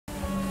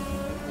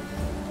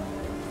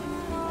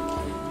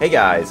Hey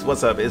guys,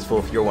 what's up? It's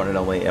Volf, your one and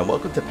only, and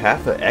welcome to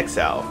Path of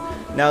Exile.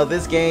 Now,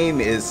 this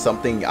game is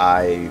something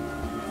I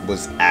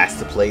was asked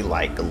to play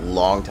like a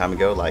long time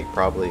ago, like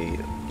probably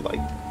like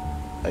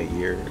a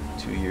year,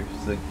 2 years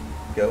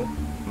ago.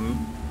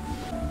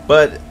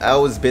 But I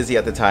was busy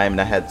at the time,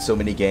 and I had so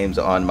many games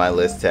on my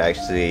list to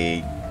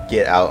actually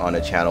get out on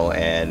a channel,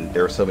 and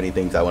there were so many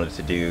things I wanted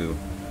to do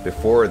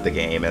before the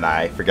game, and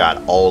I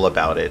forgot all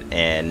about it.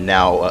 And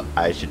now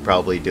I should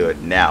probably do it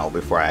now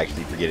before I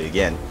actually forget it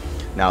again.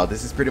 Now,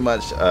 this is pretty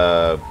much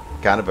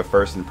kind of a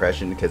first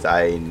impression because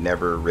I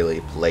never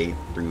really played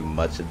through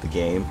much of the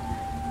game.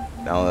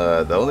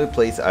 Now, the only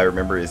place I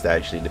remember is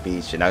actually the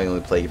beach, and I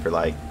only played for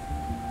like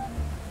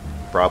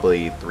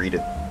probably 3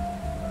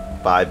 to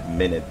 5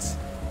 minutes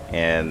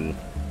and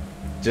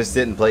just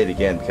didn't play it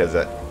again because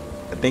I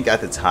think at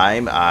the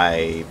time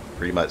I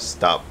pretty much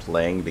stopped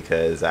playing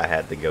because I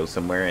had to go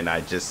somewhere, and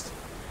I just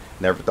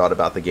never thought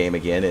about the game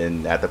again.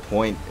 And at the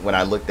point when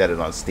I looked at it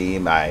on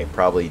Steam, I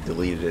probably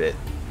deleted it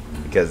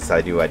because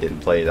I knew I didn't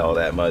play it all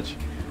that much.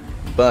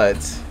 But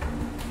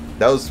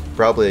that was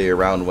probably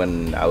around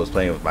when I was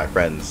playing with my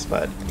friends.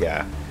 But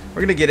yeah,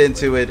 we're gonna get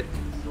into it,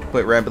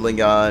 quit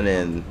rambling on,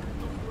 and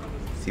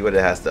see what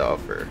it has to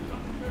offer.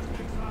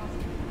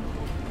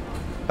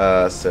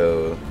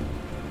 So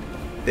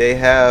they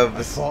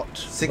have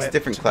 6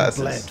 different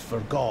classes. Bled for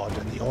God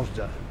and the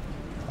Order.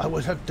 I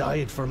would have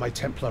died for my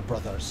Templar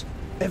brothers,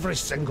 every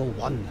single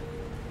one.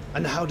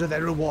 And how do they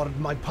reward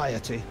my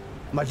piety,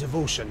 my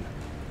devotion?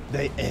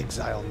 They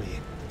exile me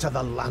to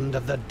the land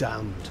of the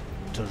damned,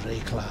 to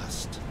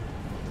reclassed.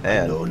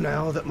 I know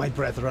now that my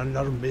brethren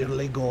are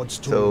merely God's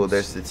tools. So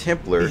there's the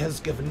Templar. He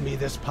has given me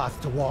this path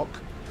to walk,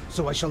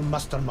 so I shall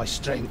muster my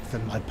strength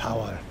and my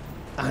power,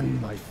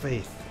 and my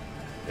faith.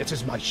 It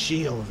is my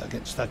shield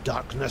against the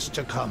darkness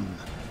to come.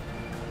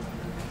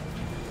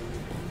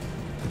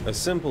 A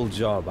simple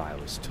job, I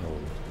was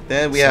told.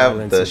 Then we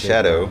have the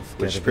Shadow,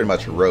 which is pretty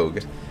much a rogue.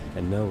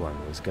 And no one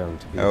was going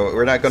to be. Oh,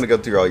 we're not going to go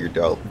through all your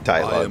dialogue.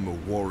 I am a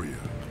warrior.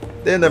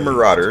 Then the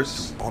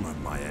Marauders. To honor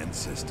my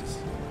ancestors.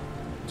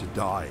 To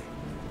die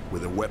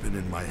with a weapon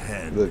in my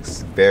hand.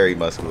 Looks very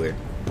muscular.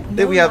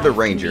 Then we have the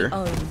Ranger.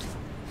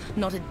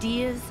 Not a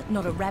deer's,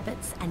 not a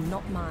rabbit's, and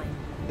not mine.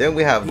 Then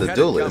we have the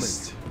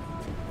Duelist.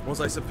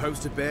 Was I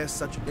supposed to bear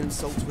such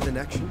insults with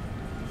inaction?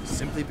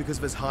 Simply because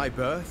of his high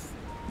birth?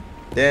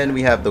 Then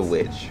we have the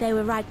Witch. They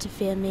were right to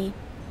fear me.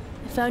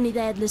 If only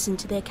they had listened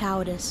to their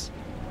cowardice.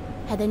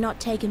 Had they not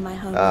taken my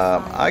home with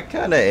fire. I'm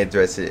kind of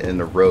interested in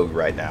the Rogue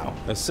right now.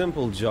 A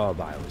simple job,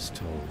 I was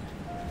told.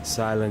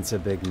 Silence a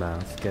big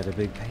mouth, get a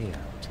big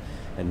payout.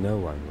 And no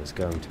one was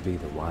going to be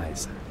the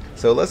wiser.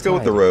 So let's go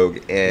with the Rogue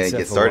and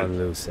get started. For one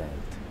loose end.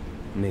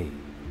 Me.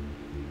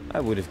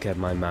 I would have kept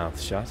my mouth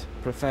shut.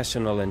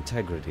 Professional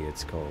integrity,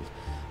 it's called.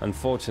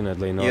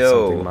 Unfortunately, not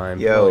something my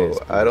employers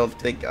I don't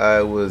think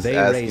I was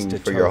asking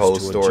for your whole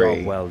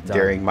story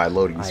during my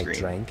loading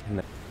screen.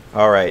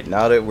 Alright,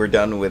 now that we're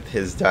done with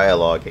his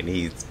dialogue and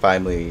he's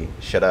finally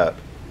shut up,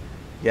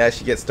 yeah, I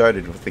should get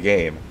started with the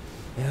game.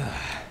 Yeah,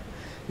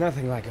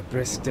 nothing like a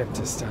brisk dip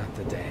to start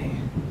the day.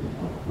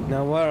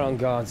 Now, where on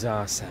God's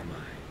arse am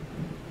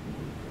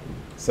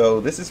I? So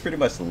this is pretty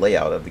much the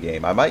layout of the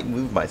game. I might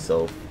move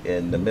myself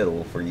in the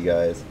middle for you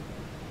guys.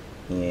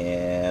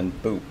 And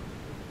boom.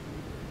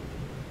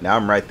 Now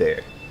I'm right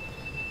there.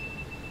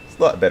 It's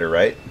a lot better,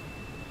 right?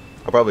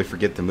 I'll probably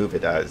forget to move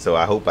it, so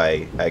I hope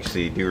I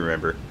actually do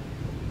remember.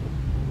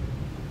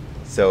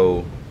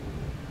 So,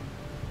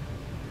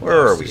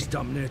 where are we?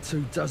 Dumped near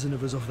 2 dozen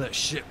of us off that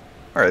ship.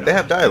 Alright, they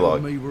have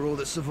dialogue.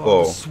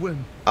 Well,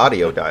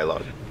 audio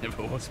dialogue.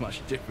 Never was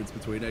much difference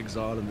between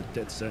exile and the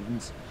death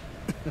sentence.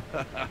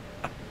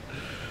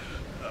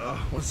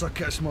 Once I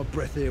catch my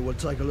breath here, we'll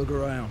take a look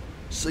around,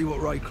 see what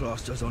raid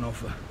class does on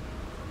offer.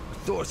 I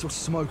thought I saw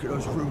smoke at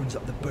those ruins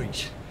up the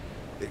beach.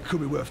 It could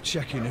be worth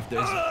checking if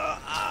there's...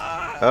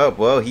 Oh,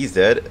 well, he's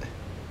dead.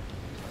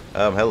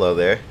 Hello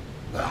there.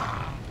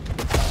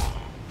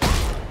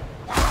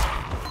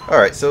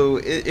 Alright, so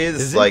it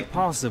is like... it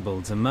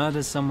possible to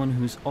murder someone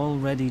who's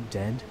already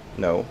dead?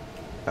 No,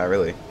 not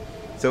really.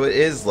 So it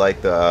is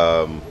like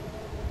the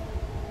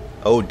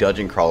old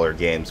dungeon crawler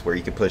games where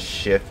you can push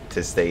shift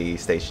to stay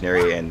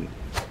stationary and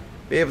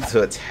be able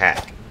to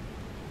attack.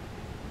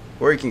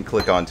 Or you can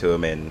click onto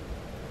them and,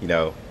 you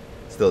know,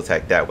 still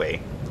attack that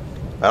way.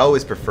 I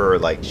always prefer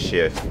like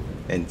shift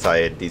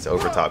inside these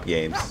overtop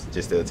games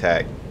just to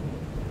attack.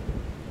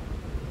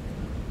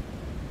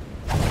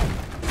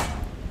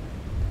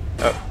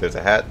 Oh, there's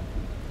a hat.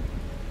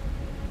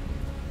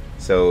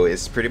 So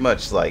it's pretty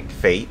much like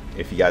Fate,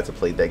 if you guys have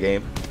played that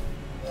game.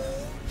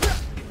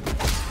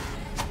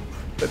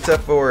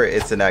 Except for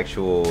it's an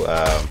actual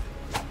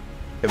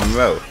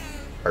MMO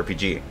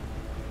RPG.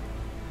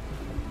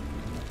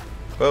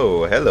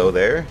 Oh, hello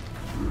there.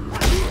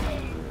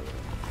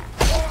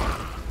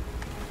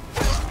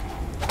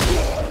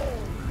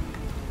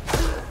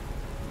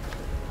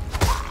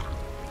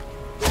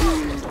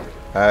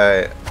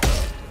 I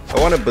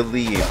want to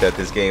believe that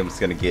this game is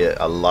going to get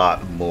a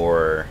lot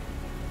more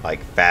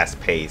like fast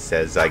paced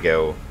as I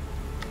go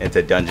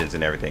into dungeons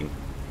and everything.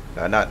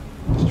 Did I not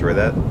destroy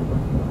that?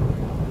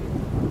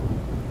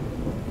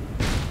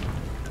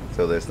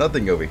 So there's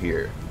nothing over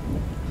here.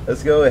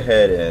 Let's go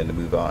ahead and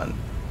move on.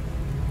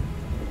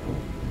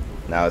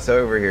 Now it's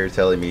over here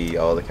telling me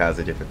all the kinds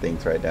of different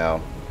things right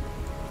now.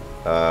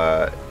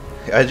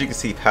 As you can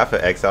see, Path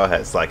of Exile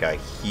has like a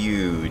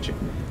huge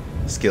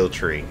skill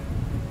tree.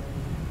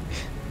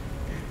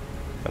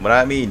 And when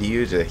I mean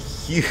huge, a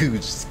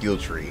huge skill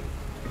tree,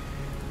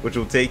 which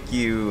will take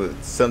you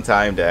some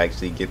time to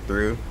actually get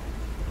through.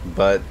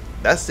 But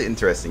that's the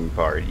interesting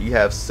part. You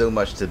have so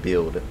much to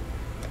build,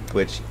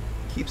 which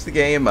keeps the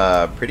game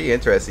pretty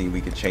interesting.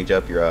 We could change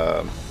up your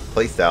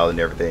playstyle and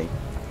everything.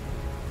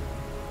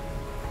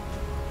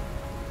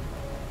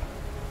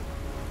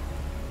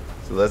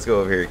 So let's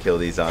go over here and kill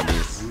these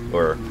zombies.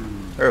 Or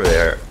over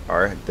there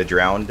are the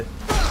drowned.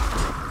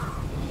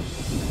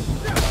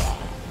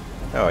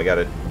 Oh, I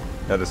got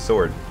another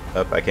sword.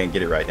 Oh, I can't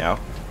get it right now.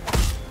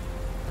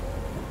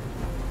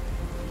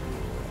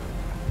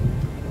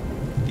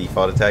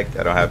 Default attack.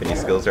 I don't have any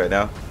skills right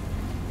now.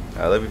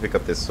 Let me pick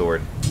up this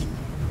sword.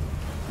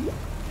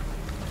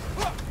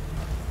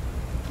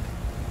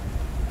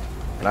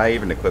 Can I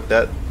even equip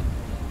that?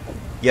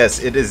 Yes,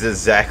 it is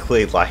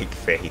exactly like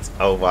Fate.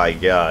 Oh my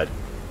god.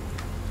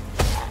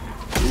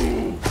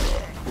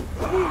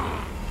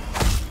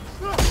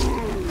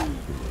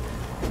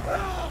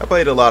 I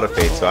played a lot of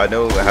Fate, so I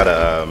know how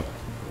to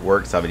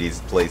work some of these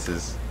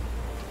places.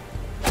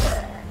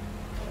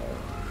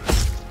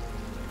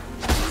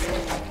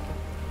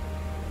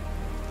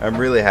 I'm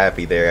really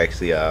happy they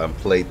actually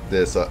played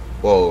this,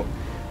 well,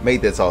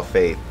 made this off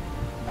Fate.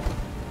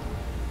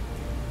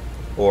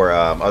 Or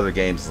other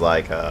games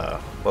like,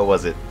 what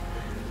was it?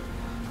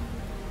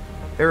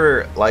 There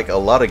were like a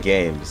lot of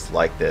games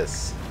like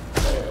this.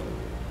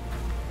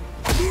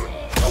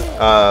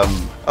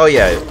 Oh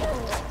yeah,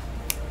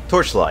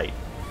 Torchlight.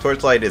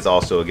 Torchlight is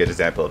also a good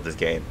example of this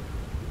game.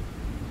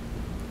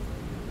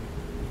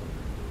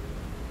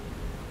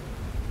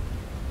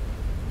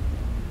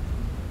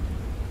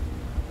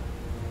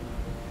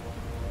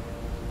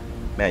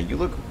 Man, you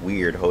look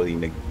weird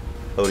holding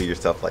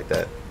yourself like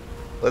that.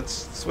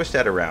 Let's switch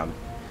that around.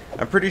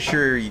 I'm pretty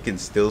sure you can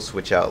still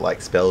switch out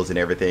like spells and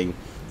everything.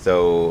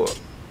 So,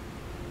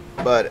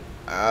 but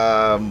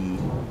I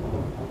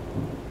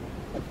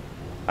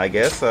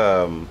guess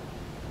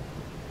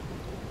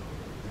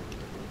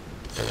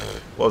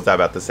what was I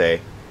about to say?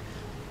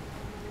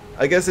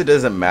 I guess it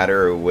doesn't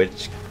matter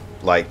which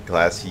like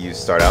class you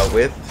start out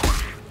with,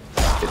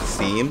 it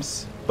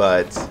seems,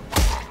 but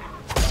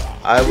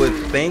I would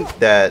think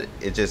that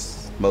it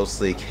just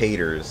mostly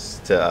caters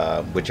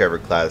to whichever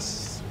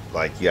class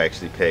like you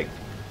actually pick.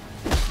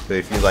 So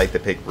if you like to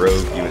pick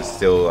rogue, you would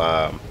still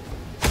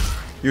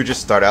you would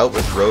just start out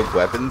with rogue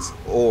weapons,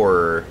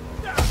 or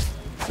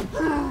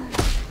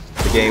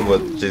the game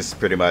would just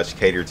pretty much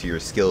cater to your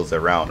skills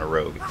around a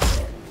rogue.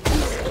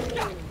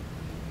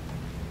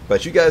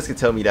 But you guys can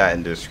tell me that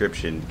in the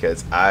description,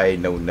 because I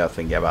know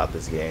nothing about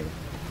this game.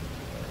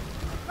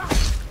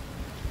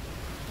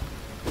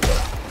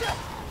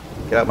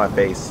 Get out my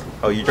face.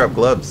 Oh, you dropped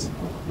gloves.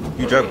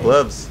 You dropped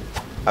gloves.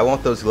 I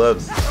want those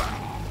gloves.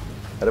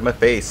 Out of my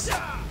face.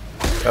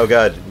 Oh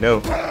god,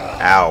 no.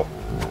 Ow.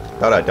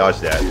 Thought I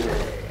dodged that.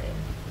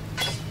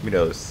 Give me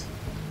those.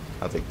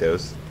 I'll take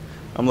those.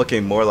 I'm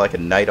looking more like a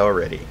knight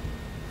already.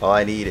 All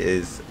I need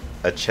is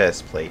a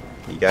chest plate.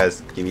 You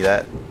guys give me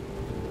that?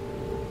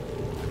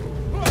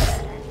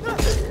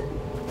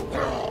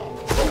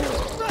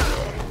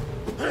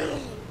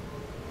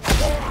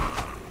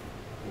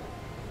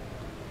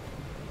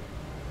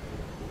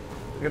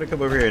 I'm gonna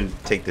come over here and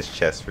take this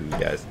chest from you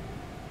guys.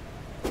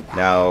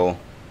 Now,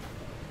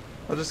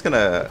 I'm just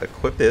gonna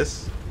equip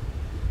this.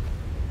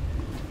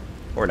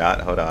 Or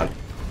not, hold on.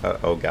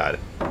 Oh god.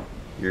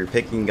 You're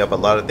picking up a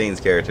lot of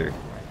things, character.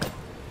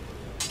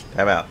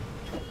 Time out.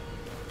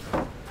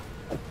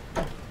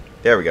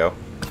 There we go.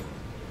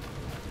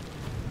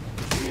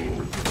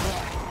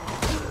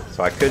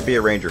 So I could be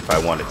a ranger if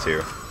I wanted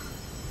to.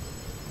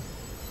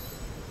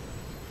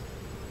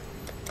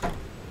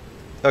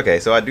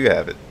 Okay, so I do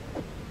have it.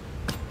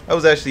 I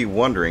was actually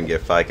wondering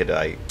if I could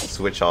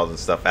switch all the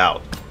stuff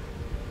out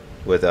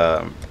with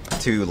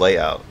to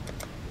layout.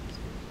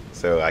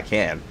 So I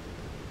can.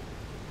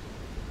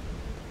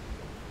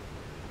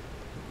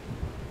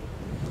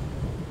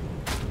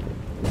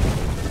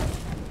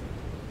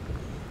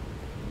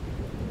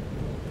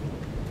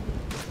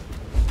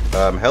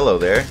 Hello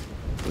there.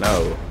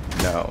 No.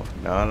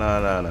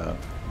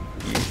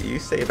 You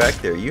stay back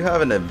there. You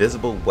have an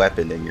invisible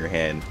weapon in your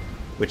hand,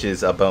 which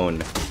is a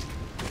bone.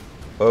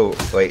 Oh,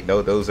 wait,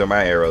 no, those are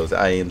my arrows.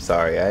 I am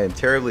sorry. I am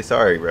terribly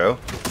sorry, bro.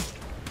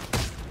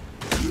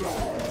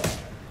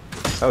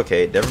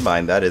 Okay, never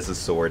mind. That is a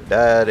sword.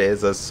 That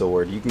is a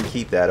sword. You can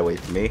keep that away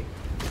from me.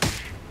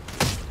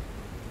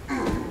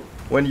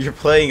 When you're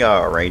playing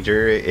a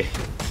ranger, it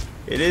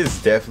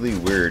is definitely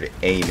weird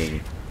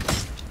aiming.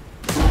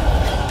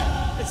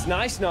 It's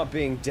nice not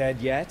being dead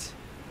yet.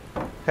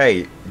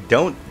 Hey,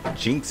 don't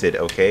jinx it,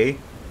 okay?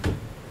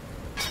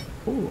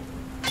 Ooh,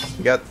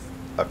 you got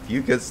a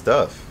few good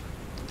stuff.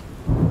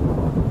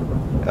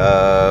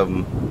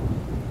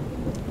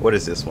 What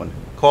is this one?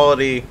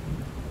 Quality.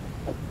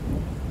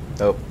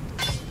 Nope.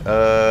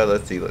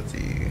 Let's see.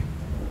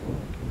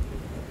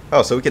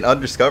 Oh, so we can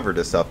undiscover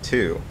this stuff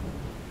too.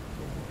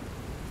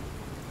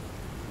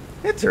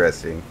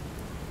 Interesting.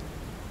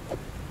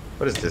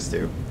 What does this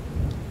do?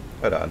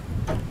 Hold on.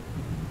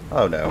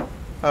 Oh no.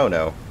 Oh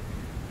no.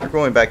 We're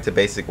going back to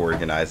basic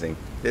organizing.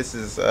 This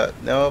is,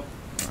 nope.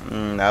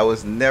 I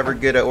was never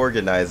good at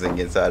organizing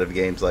inside of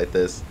games like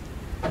this.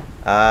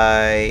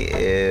 I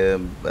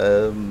am,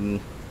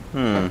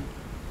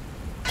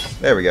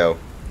 There we go.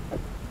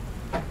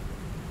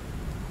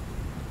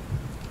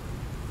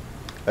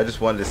 I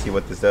just wanted to see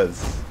what this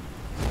does.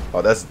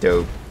 Oh, that's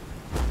dope.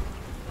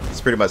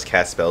 It's pretty much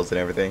cast spells and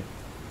everything.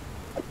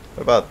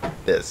 What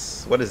about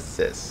this? What is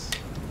this?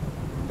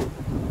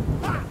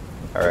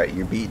 Alright,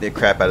 you're beating the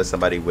crap out of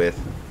somebody with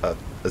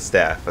a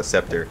staff, a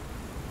scepter.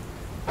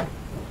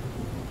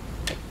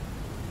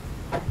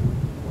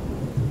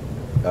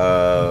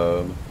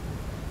 I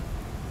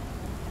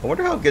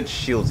wonder how good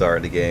shields are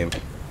in the game.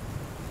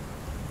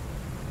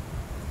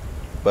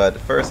 But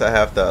first I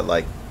have to,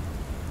 like...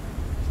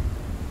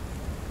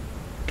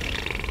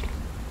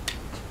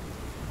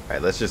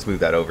 Alright, let's just move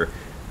that over.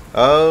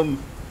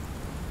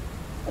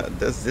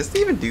 Does this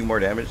even do more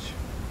damage?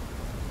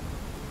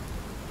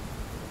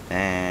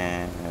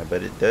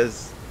 But it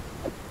does.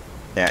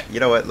 Yeah, you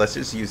know what? Let's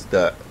just use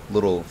the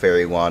little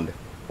fairy wand.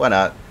 Why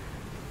not?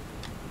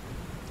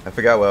 I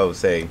forgot what I was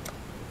saying.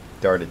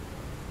 Darn it.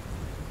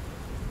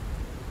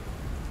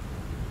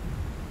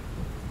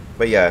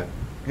 But yeah,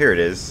 here it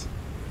is.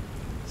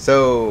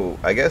 So,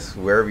 I guess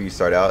wherever you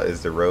start out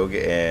is the rogue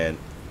and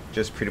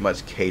just pretty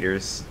much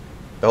caters.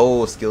 The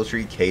whole skill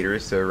tree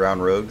caters to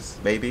around rogues,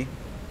 maybe?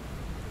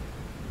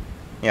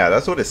 Yeah,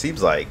 that's what it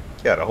seems like.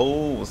 Yeah, the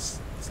whole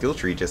skill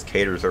tree just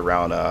caters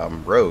around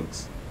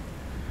rogues.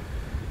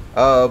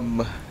 I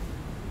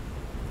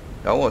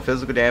want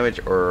physical damage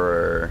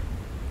or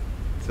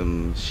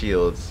some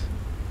shields.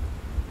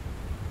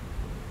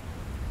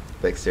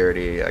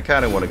 Dexterity. I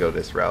kind of want to go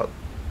this route.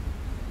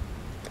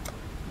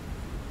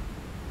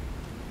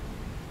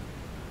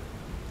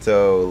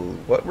 So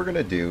what we're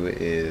gonna do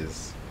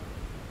is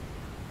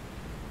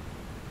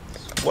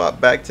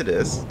swap back to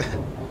this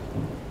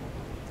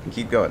and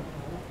keep going.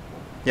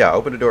 Yeah,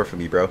 open the door for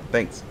me, bro.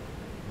 Thanks.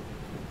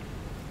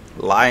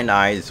 Lion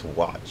Eyes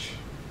Watch.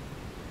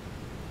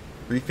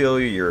 Refill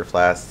your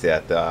flasks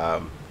at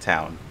the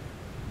town.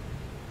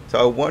 So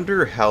I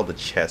wonder how the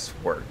chests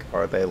work.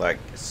 Are they like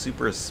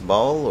super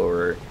small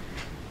or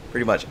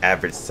pretty much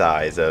average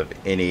size of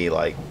any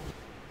like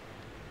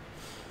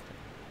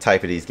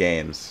type of these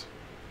games?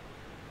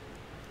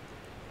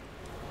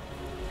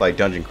 Like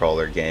dungeon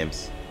crawler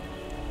games.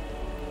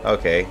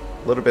 Okay,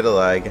 a little bit of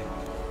lag.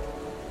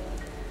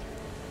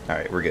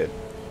 Alright, we're good.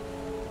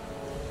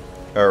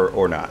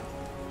 Or not.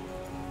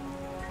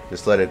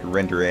 Just let it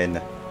render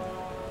in.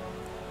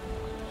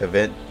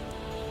 Event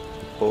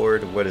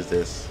board. What is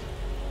this?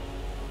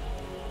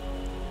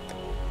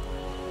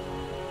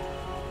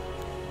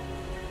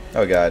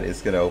 Oh god,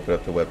 it's gonna open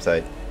up the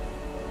website.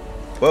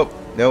 Well,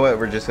 you know what?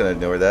 We're just gonna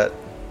ignore that.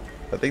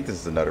 I think this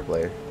is another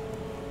player.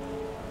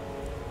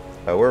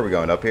 Where are we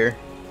going? Up here?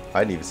 I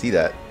didn't even see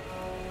that.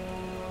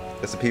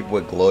 That's the people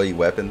with glowy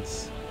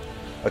weapons.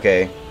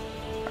 Okay.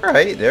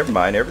 Alright, never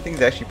mind.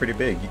 Everything's actually pretty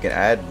big. You can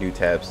add new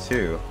tabs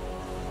too.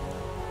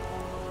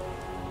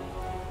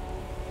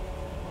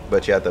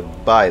 But you have to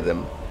buy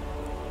them.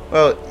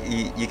 Well,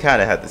 you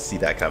kind of have to see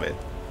that coming.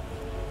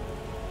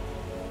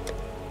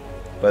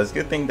 But it's a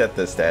good thing that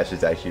the stash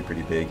is actually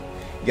pretty big.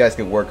 You guys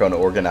can work on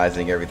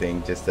organizing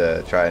everything just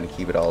to try and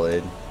keep it all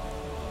in.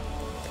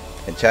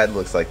 And chat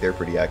looks like they're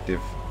pretty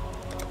active.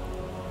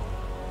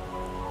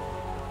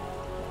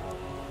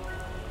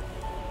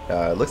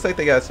 Looks like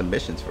they got some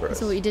missions for us. I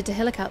saw what you did to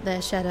Hillock out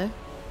there, Shadow.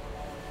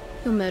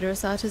 Your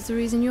murderous art is the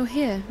reason you're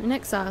here, in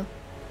exile.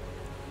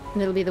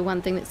 And it'll be the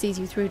one thing that sees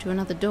you through to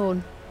another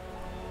dawn.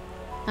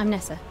 I'm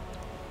Nessa,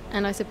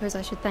 and I suppose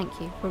I should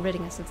thank you for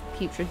ridding us of the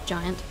putrid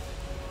giant.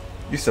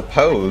 You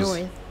suppose?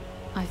 Norith,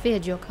 I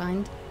feared your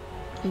kind,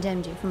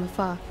 condemned you from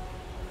afar.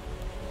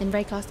 In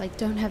Rayclast, I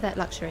don't have that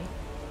luxury.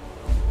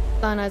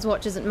 Lion Eyes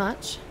Watch isn't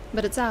much,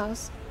 but it's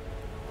ours.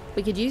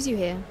 We could use you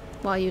here,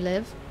 while you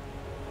live.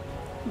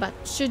 But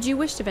should you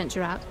wish to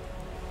venture out,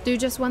 do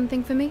just one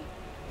thing for me.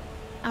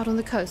 Out on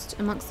the coast,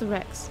 amongst the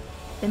wrecks,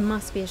 there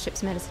must be a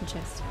ship's medicine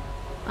chest.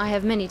 I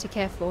have many to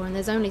care for, and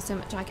there's only so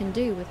much I can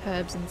do with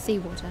herbs and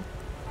seawater.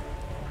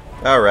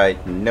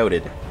 Alright,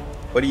 noted.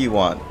 What do you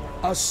want?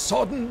 A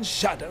sodden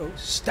shadow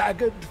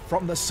staggered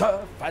from the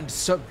surf and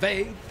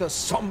surveyed the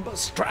somber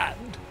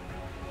strand.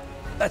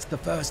 That's the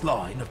first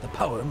line of the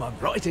poem I'm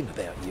writing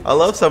about you. I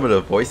love some of the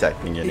voice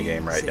acting in the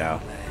game right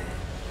now.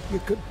 You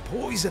could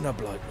poison a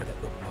bloke with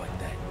it look like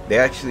that. They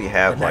actually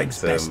have like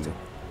some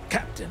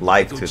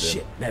life to them.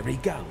 Ship Mary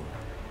Gold.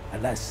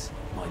 Unless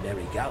my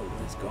Mary Gold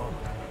is gone.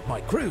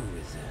 My crew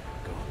is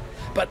gone.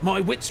 But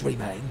my wits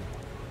remain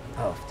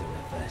after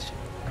a fashion.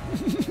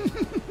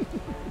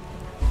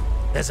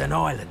 There's an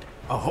island,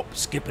 a hop,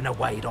 skip and a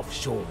wade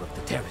offshore of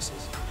the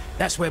terraces.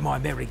 That's where my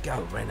merry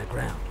go ran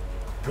aground.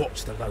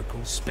 Watched the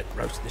locals spit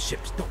roast the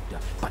ship's doctor,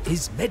 but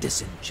his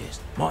medicine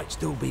chest might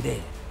still be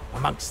there,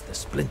 amongst the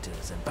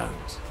splinters and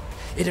bones.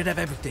 It'd have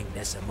everything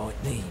Nessa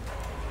might need.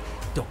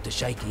 Dr.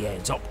 Shaky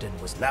Hands Opton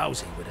was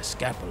lousy with a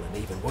scalpel and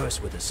even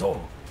worse with a saw,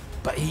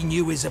 but he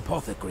knew his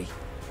apothecary.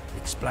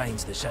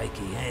 Explains the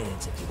shaky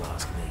hands, if you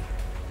ask me.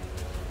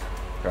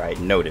 Right,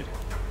 noted.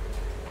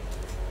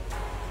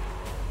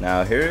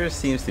 Now here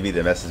seems to be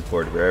the message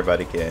board where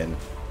everybody can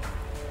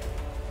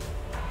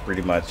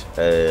pretty much,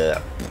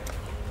 yeah,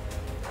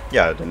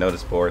 the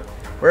notice board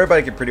where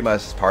everybody can pretty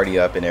much party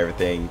up and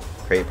everything.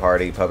 Create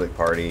party, public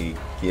party,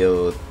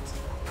 guild,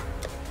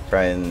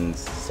 friends,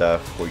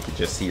 stuff where you can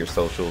just see your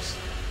socials.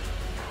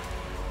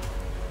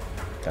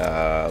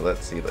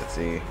 Let's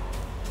see.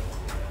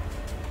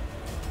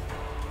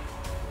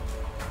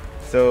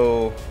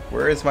 So,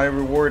 where is my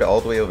reward?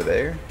 All the way over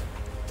there?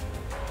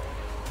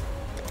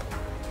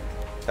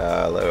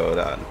 Hold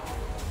on.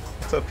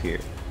 What's up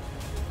here?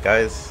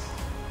 Guys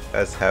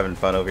having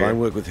fun over here? Fine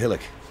work with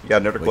Hillock. You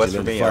got another quest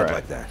for me? Alright.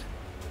 Like that?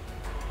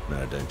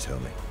 No, don't tell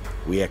me.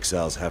 We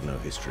exiles have no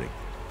history.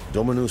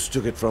 Dominus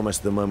took it from us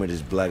the moment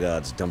his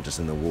blackguards dumped us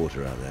in the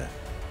water out there.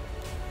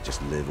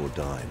 Just live or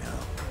die now.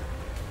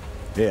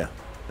 Here,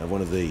 have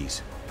one of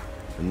these.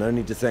 And no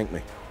need to thank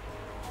me.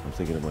 I'm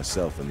thinking of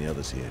myself and the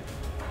others here.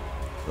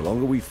 The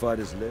longer we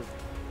fighters live...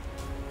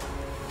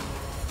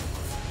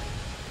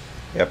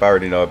 Yep, I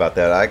already know about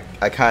that.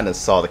 I kind of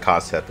saw the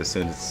concept as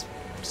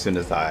soon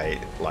as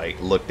I like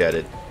looked at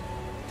it.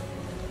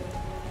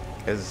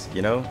 Because,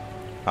 you know,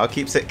 I'll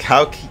keep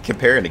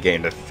comparing the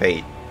game to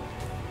Fate.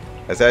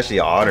 That's actually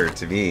an honor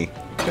to me,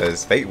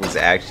 because Fate was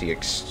actually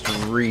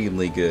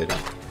extremely good.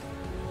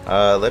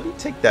 Let me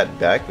take that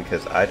back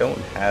because I don't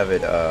have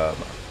it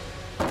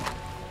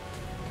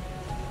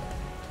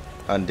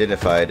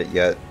unidentified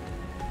yet.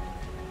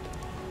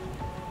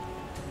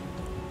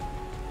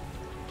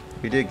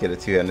 We did get a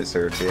two-handed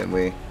sword, didn't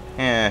we?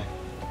 I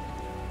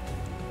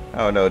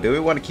don't know. Do we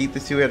want to keep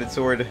this two-handed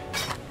sword?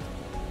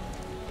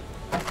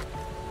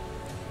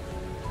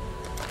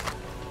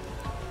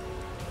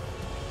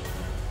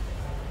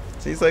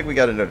 Seems like we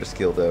got another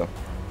skill, though.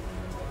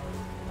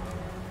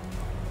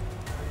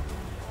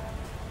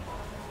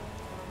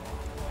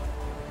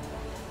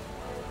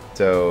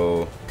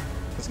 So,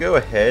 let's go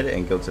ahead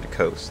and go to the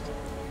coast.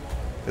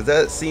 Because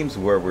that seems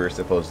where we're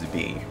supposed to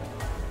be.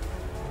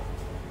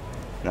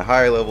 And a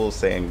higher level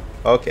saying,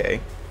 okay.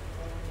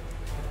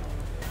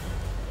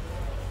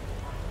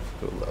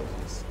 Who loves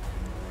this?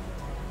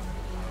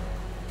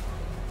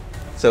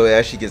 So it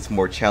actually gets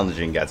more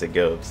challenging as it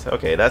goes.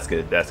 Okay, that's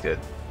good, that's good.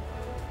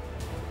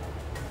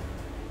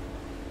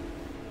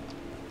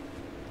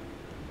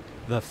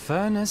 The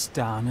furnace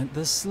down at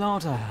the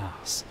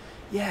slaughterhouse.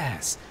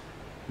 Yes,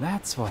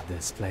 that's what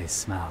this place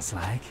smells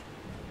like.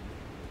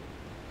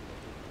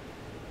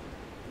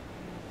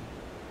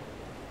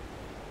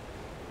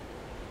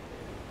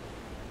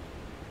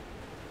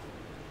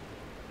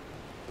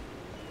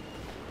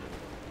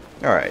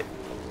 All right.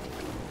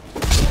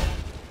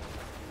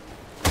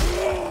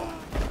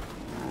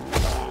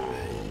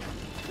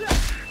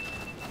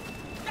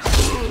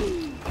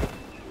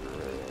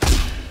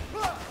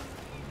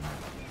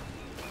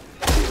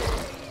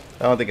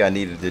 I don't think I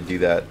needed to do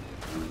that.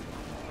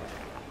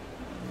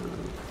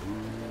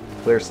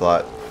 Clear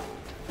slot.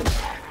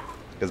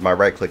 Because my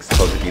right click's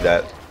supposed to do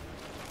that.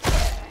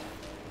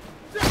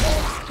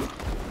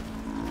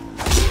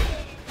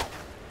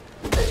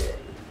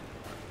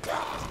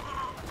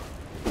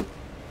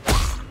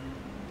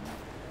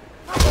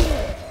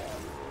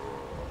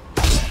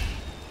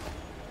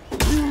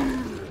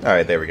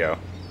 Alright, there we go.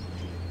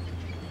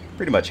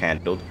 Pretty much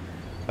handled.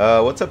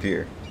 What's up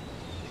here?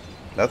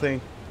 Nothing.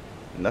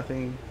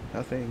 Nothing.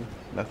 Nothing.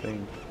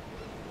 Nothing.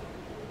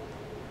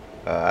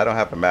 I don't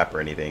have a map or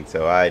anything,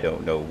 so I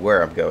don't know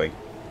where I'm going.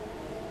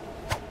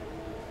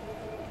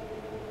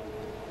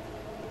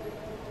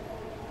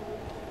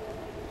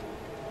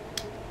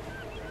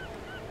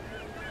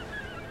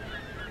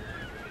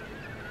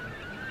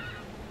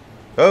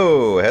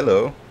 Oh,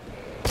 hello.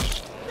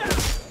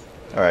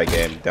 Alright,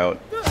 game, don't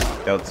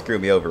screw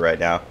me over right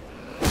now.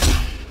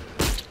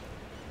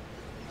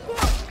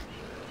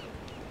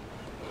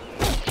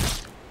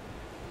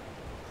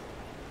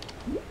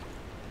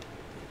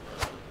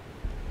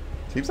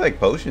 Seems like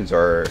potions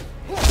are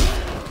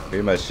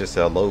pretty much just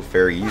a low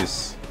fair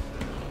use.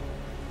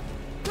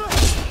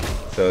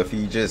 So if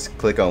you just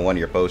click on one of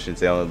your potions,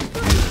 they only use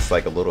just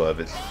like a little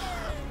of it.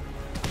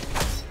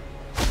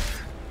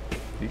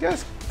 You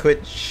guys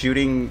quit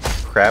shooting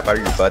crap out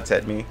of your butts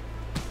at me?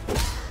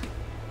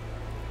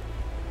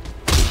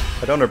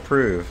 I don't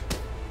approve.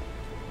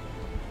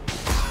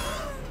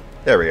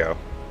 There we go.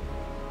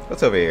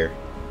 What's over here?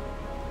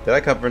 Did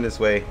I come from this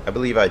way? I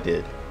believe I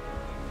did.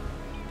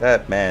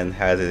 That man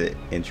has his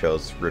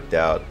intros ripped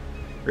out.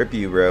 Rip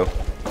you, bro.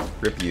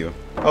 Rip you.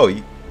 Oh,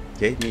 you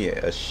gave me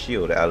a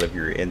shield out of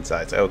your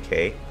insides.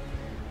 Okay.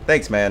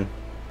 Thanks, man.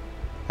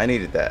 I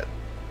needed that.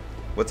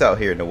 What's out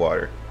here in the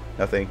water?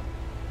 Nothing.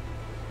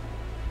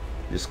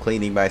 Just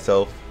cleaning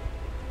myself.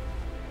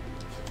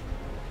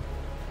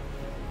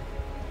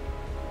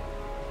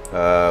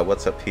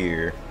 What's up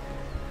here?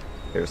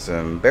 There's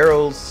some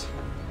barrels.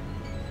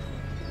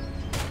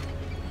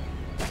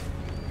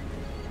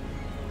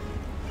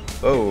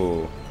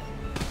 Oh.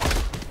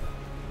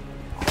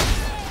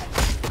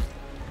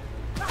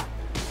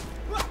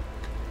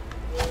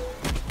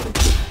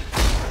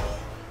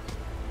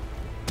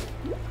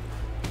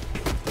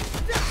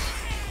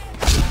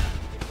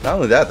 Not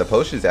only that, the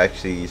potions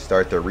actually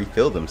start to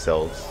refill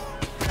themselves.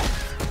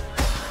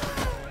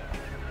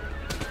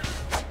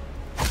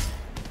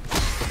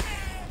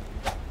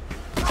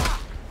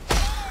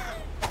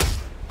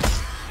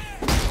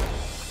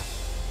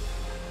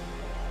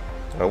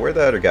 Oh, where'd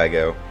the other guy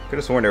go? Could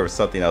have sworn there was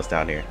something else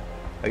down here.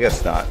 I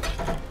guess not.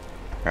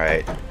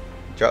 Alright.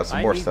 Drop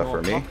some more stuff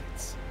for me.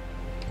 Pockets.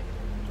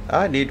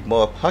 I need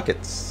more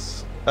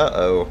pockets.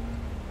 Uh-oh.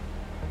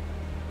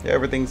 Yeah,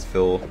 everything's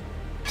full.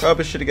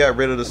 Probably should have got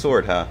rid of the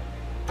sword, huh?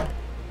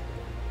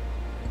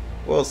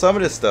 Well, some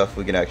of this stuff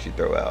we can actually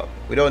throw out.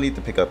 We don't need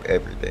to pick up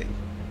everything.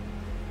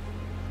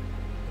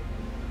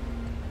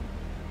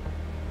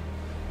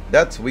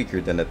 That's weaker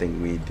than the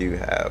thing we do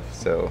have,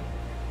 so...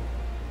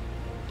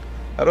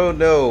 I don't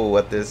know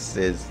what this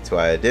is to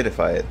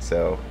identify it,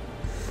 so...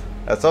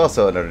 That's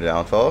also another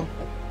downfall.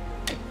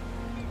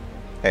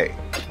 Hey,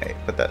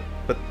 put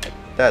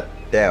that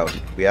down.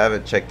 We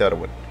haven't checked the other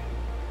one.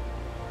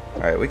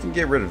 Alright, we can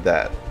get rid of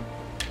that.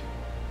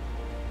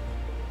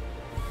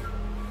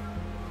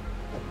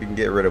 We can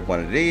get rid of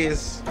one of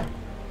these.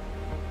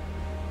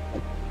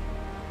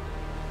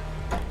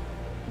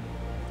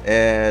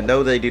 And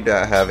no, they do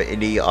not have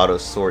any auto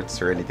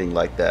sorts or anything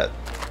like that.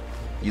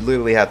 You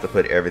literally have to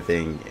put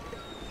everything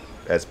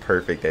as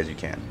perfect as you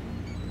can.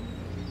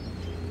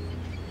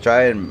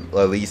 Try and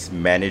at least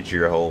manage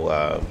your whole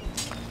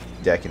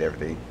deck and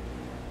everything.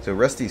 So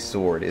rusty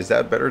sword, is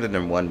that better than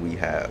the one we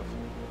have?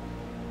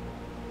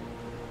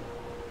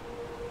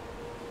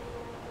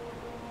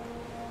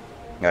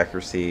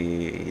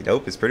 Accuracy,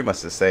 nope, it's pretty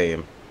much the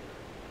same.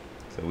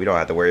 So we don't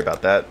have to worry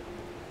about that.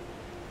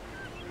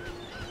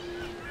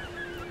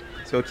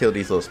 Let's go kill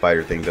these little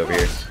spider things over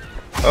here.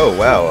 Oh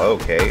wow,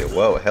 okay,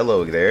 whoa,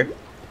 hello there.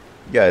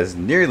 You guys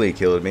nearly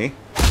killed me.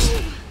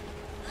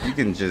 You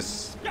can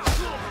just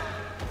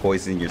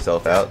poison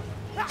yourself out.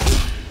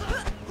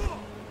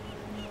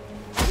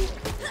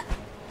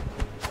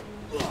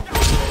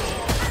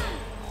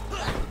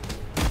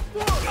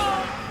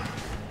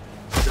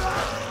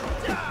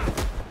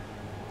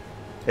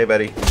 Hey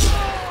buddy.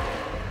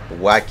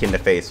 Whack in the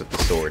face with the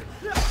sword.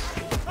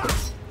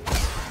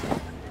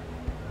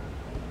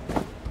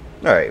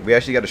 Alright, we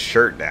actually got a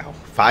shirt now.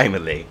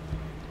 Finally.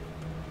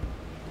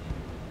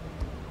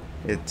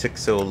 It took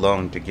so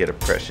long to get a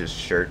precious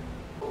shirt.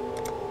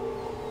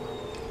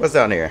 What's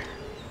down here?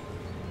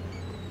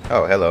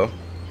 Oh, hello.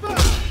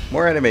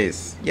 More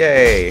enemies.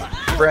 Yay.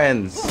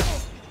 Friends.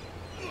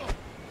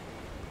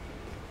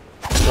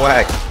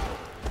 Whack.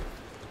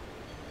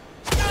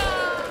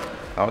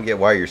 I don't get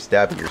why you're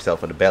stabbing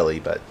yourself in the belly,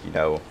 but, you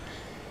know,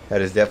 that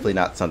is definitely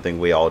not something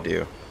we all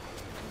do.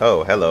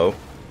 Oh, hello.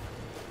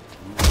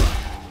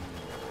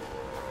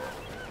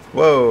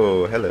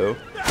 Whoa, hello.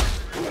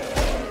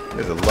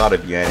 There's a lot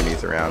of you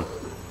enemies around.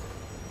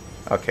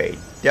 Okay,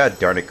 yeah,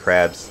 darn it,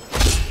 crabs.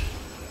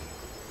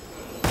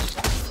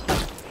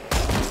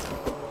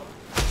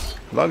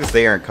 As long as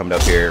they aren't coming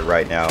up here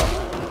right now,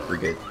 we're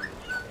good.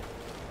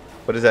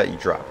 What is that you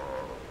drop?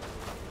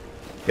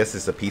 Guess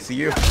it's a piece of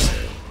you?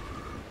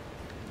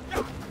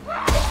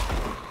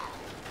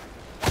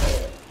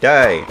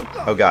 Die!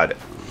 Oh god.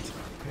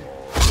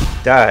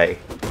 Die!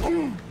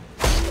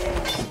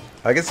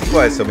 I can see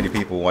why so many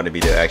people wanted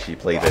me to actually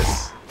play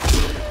this.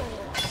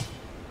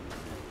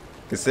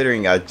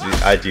 Considering I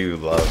do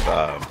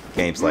love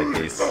games like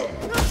these.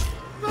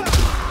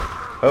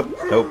 Oh,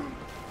 nope.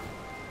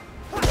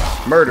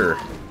 Murder!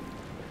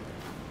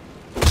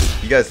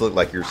 You guys look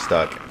like you're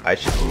stuck. I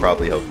should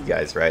probably help you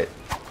guys, right?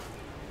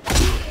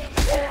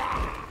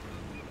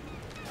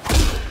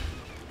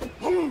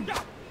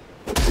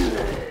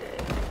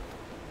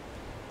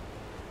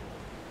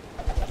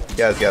 You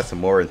guys got some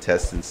more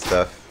intestine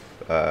stuff.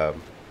 You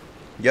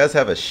guys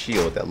have a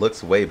shield that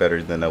looks way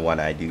better than the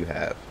one I do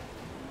have.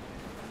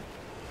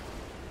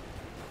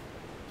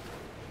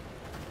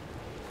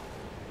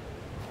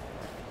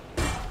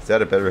 Is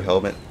that a better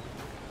helmet?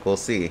 We'll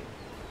see.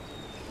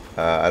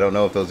 I don't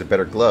know if those are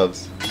better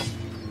gloves.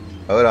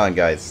 Hold on,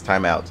 guys.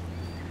 Time out.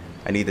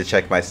 I need to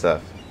check my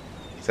stuff.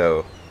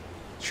 So,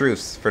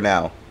 truce for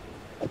now.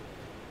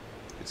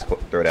 Just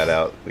throw that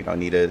out. We don't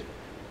need it.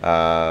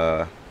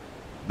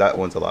 That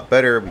one's a lot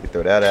better. We can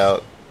throw that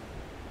out.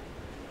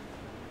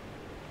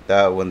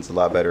 That one's a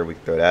lot better. We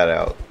can throw that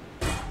out.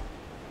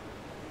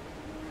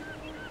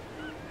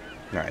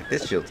 Alright,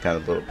 this shield's kind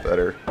of a little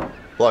better.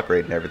 Block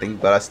rate and everything,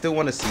 but I still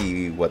want to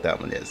see what that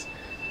one is.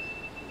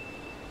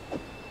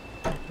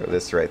 Throw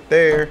this right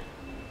there.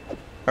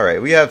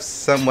 Alright, we have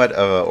somewhat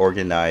of an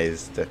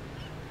organized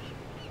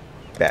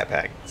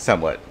backpack.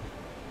 Somewhat.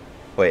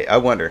 Wait, I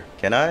wonder,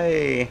 can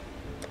I...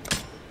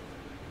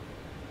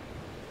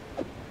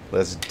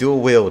 Let's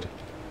dual wield.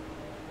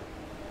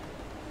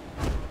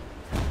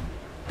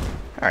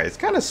 Alright, it's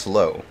kind of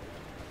slow.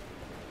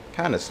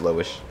 Kind of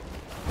slowish.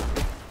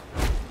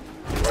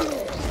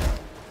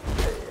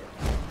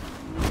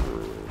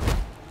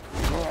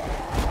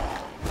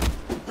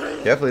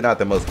 Definitely not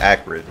the most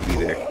accurate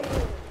either.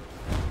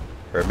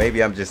 Or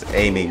maybe I'm just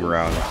aiming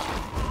wrong.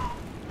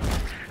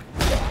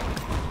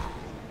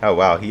 Oh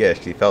wow, he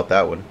actually felt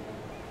that one.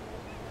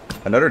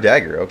 Another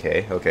dagger,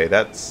 okay. Okay,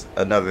 that's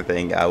another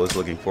thing I was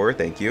looking for,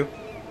 thank you.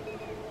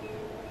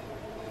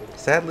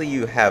 Sadly,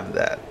 you have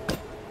that.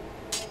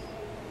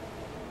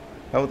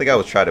 I don't think I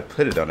would try to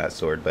put it on that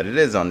sword, but it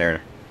is on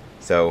there.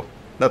 So,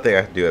 nothing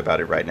I can do about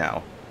it right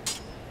now.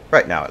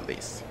 Right now, at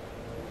least.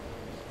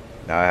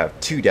 Now I have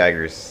 2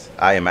 daggers.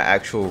 I am an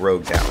actual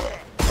rogue now.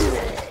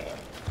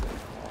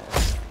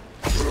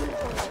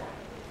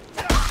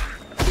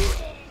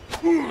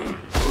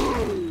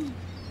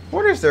 I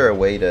wonder if there a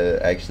way to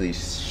actually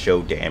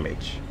show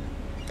damage.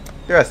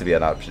 There has to be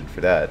an option for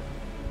that.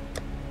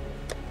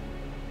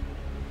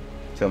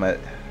 So I'm at...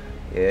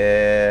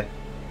 Yeah...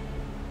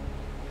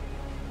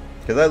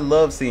 Because I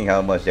love seeing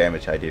how much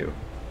damage I do.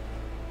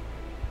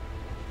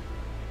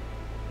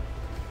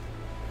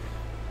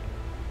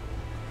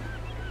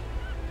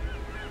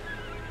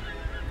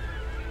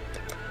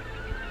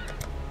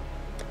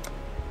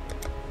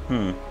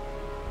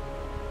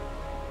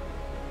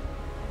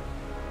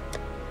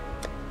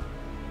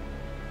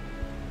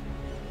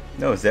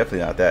 No, it's definitely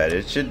not that.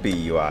 It should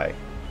be UI.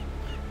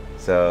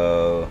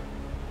 So...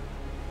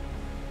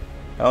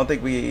 I don't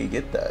think we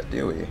get that,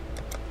 do we?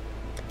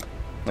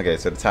 Okay,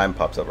 so the time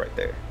pops up right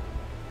there.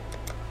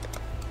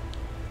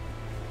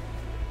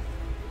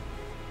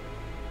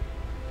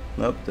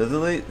 Nope,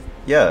 doesn't it?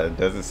 Yeah, it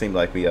doesn't seem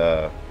like we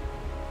get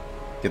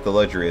the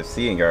luxury of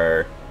seeing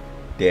our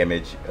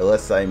damage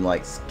unless I'm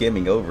like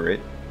skimming over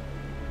it.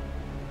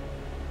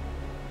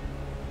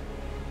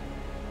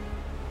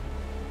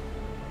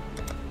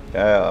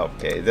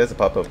 Okay, it doesn't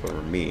pop up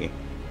over me.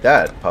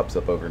 That pops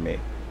up over me.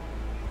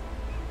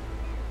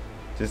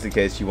 Just in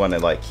case you want to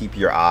like keep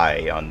your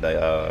eye on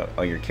the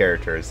on your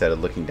character instead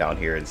of looking down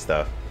here and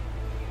stuff.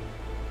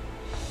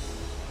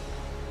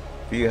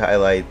 View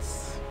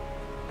highlights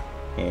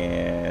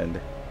and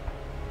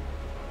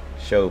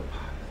show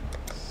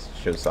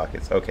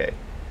sockets. Okay.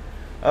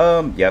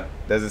 Yep.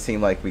 Doesn't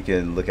seem like we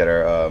can look at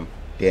our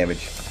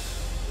damage.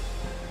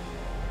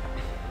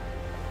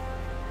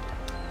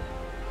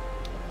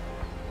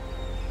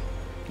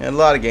 In a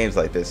lot of games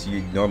like this,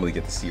 you normally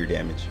get to see your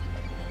damage.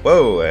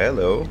 Whoa,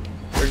 hello.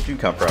 Where did you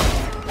come from?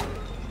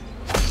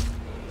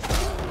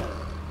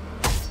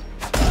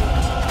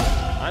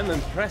 I'm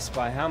impressed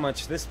by how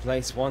much this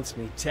place wants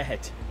me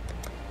dead.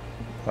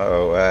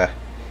 Oh,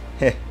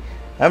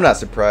 I'm not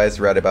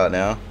surprised right about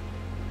now.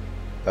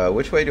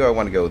 Which way do I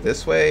want to go?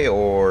 This way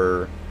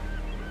or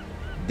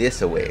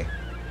this way?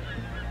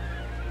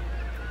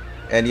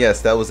 And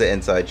yes, that was an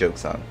inside joke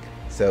song.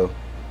 So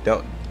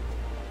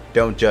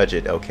don't judge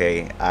it,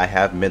 okay? I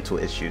have mental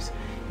issues.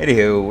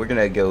 Anywho, we're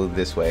gonna go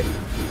this way.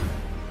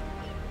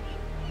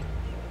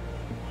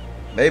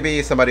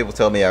 Maybe somebody will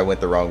tell me I went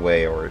the wrong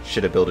way or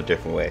should have built a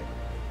different way.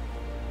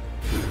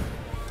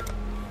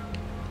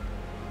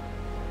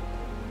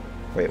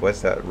 Wait,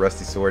 what's that?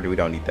 Rusty sword? We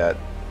don't need that.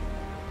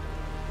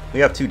 We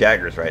have 2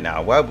 daggers right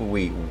now. Why would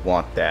we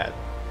want that?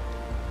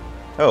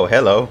 Oh,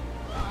 hello.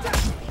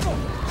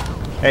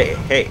 Hey,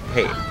 hey,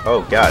 hey.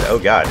 Oh god, oh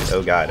god,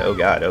 oh god, oh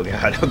god, oh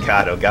god, oh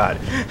god, oh god.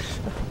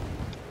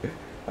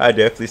 I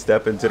definitely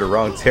stepped into the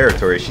wrong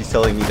territory. She's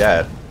telling me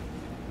that.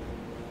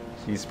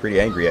 She's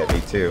pretty angry at me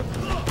too.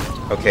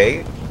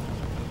 Okay.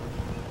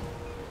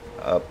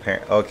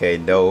 Okay,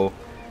 no.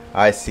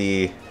 I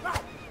see.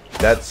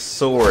 That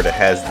sword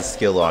has the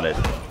skill on it.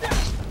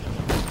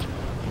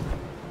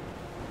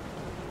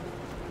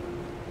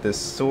 The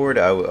sword,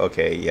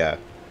 okay, yeah.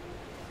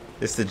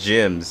 It's the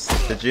gems.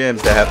 The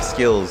gems that have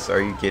skills.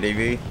 Are you kidding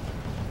me?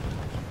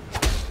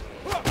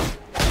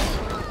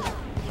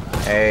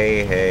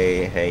 Hey,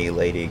 hey, hey,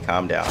 lady,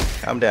 calm down.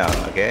 Calm down,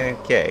 okay?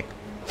 Okay.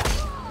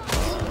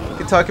 We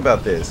can talk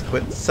about this.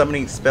 Quit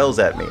summoning spells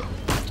at me.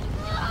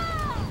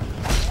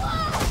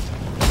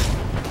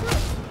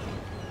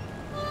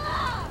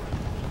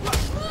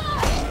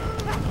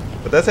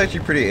 But that's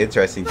actually pretty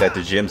interesting that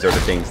the gems are the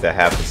things that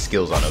have the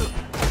skills on them.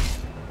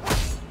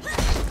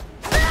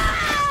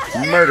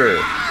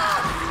 Murder!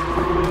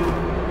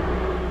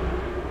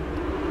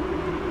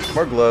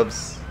 More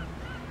gloves.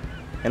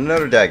 And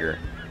another dagger.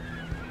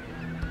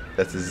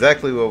 That's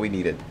exactly what we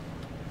needed.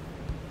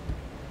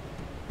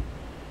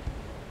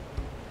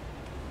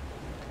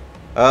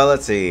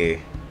 Let's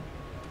see.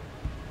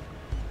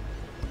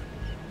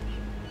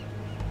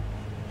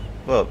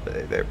 Well,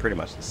 they're pretty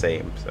much the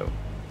same, so.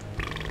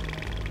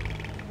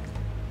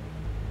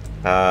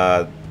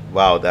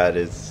 Wow,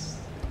 this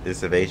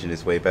evasion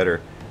is way better.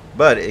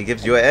 But it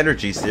gives you an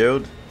energy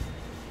shield.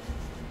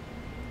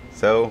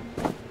 So,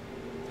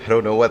 I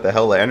don't know what the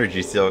hell the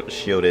energy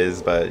shield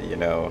is, but you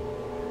know,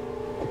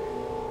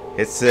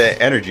 it's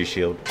an energy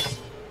shield.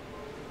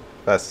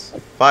 That's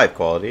 5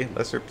 quality.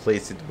 Let's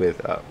replace it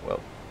with,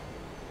 well,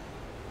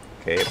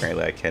 okay,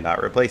 apparently I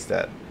cannot replace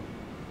that.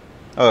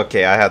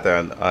 Okay, I have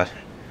that.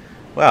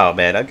 Wow,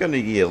 man, I'm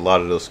gonna need a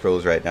lot of those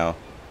scrolls right now.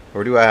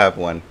 Or do I have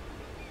one?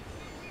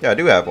 Yeah, I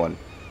do have one.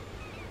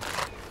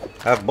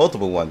 I have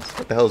multiple ones.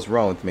 What the hell's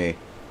wrong with me?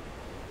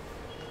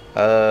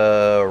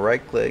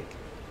 Right click.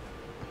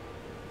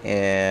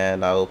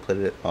 And I'll put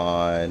it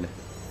on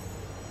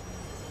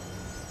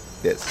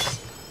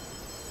this.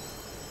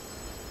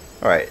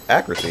 Alright,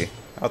 accuracy.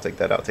 I'll take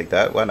that, I'll take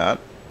that. Why not?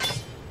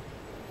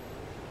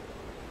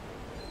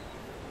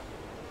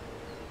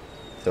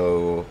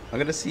 So, I'm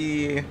gonna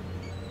see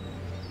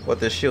what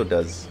this shield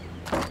does.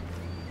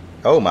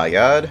 Oh my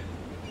god.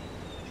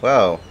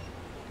 Wow.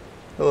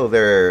 Hello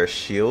there,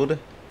 shield.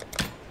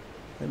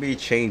 Let me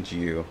change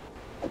you.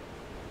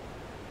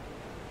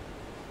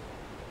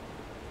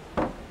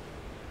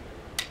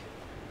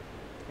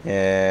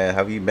 And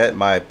have you met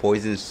my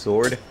poison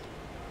sword?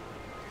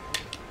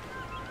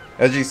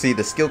 As you see,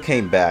 the skill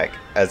came back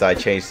as I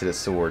changed to the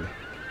sword.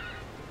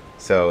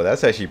 So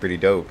that's actually pretty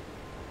dope.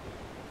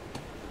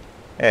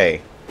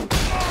 Hey.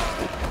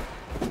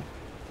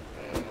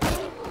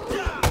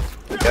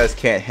 You guys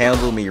can't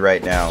handle me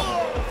right now.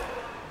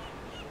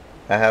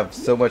 I have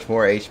so much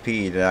more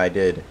HP than I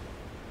did.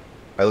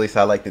 At least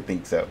I like to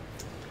think so.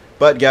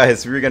 But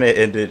guys, we're gonna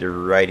end it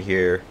right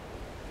here.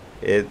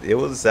 It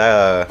was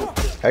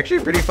actually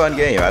a pretty fun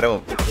game. I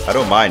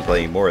don't mind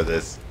playing more of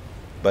this.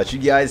 But you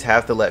guys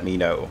have to let me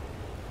know,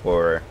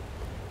 or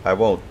I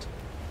won't.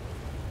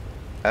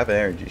 I have an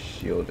energy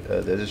shield.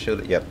 There's a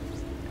shield. Yep.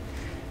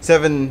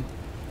 7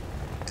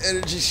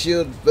 energy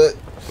shield. But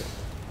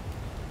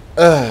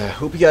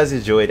hope you guys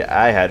enjoyed.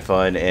 I had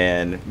fun,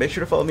 and make sure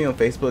to follow me on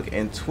Facebook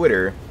and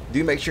Twitter.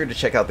 Do make sure to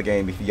check out the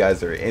game if you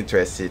guys are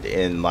interested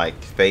in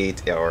like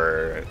Fate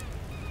or,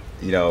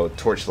 you know,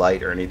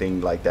 Torchlight or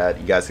anything like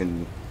that. You guys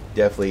can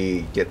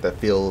definitely get the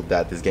feel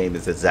that this game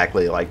is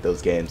exactly like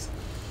those games.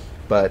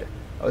 But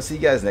I'll see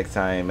you guys next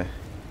time.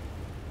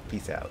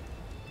 Peace out.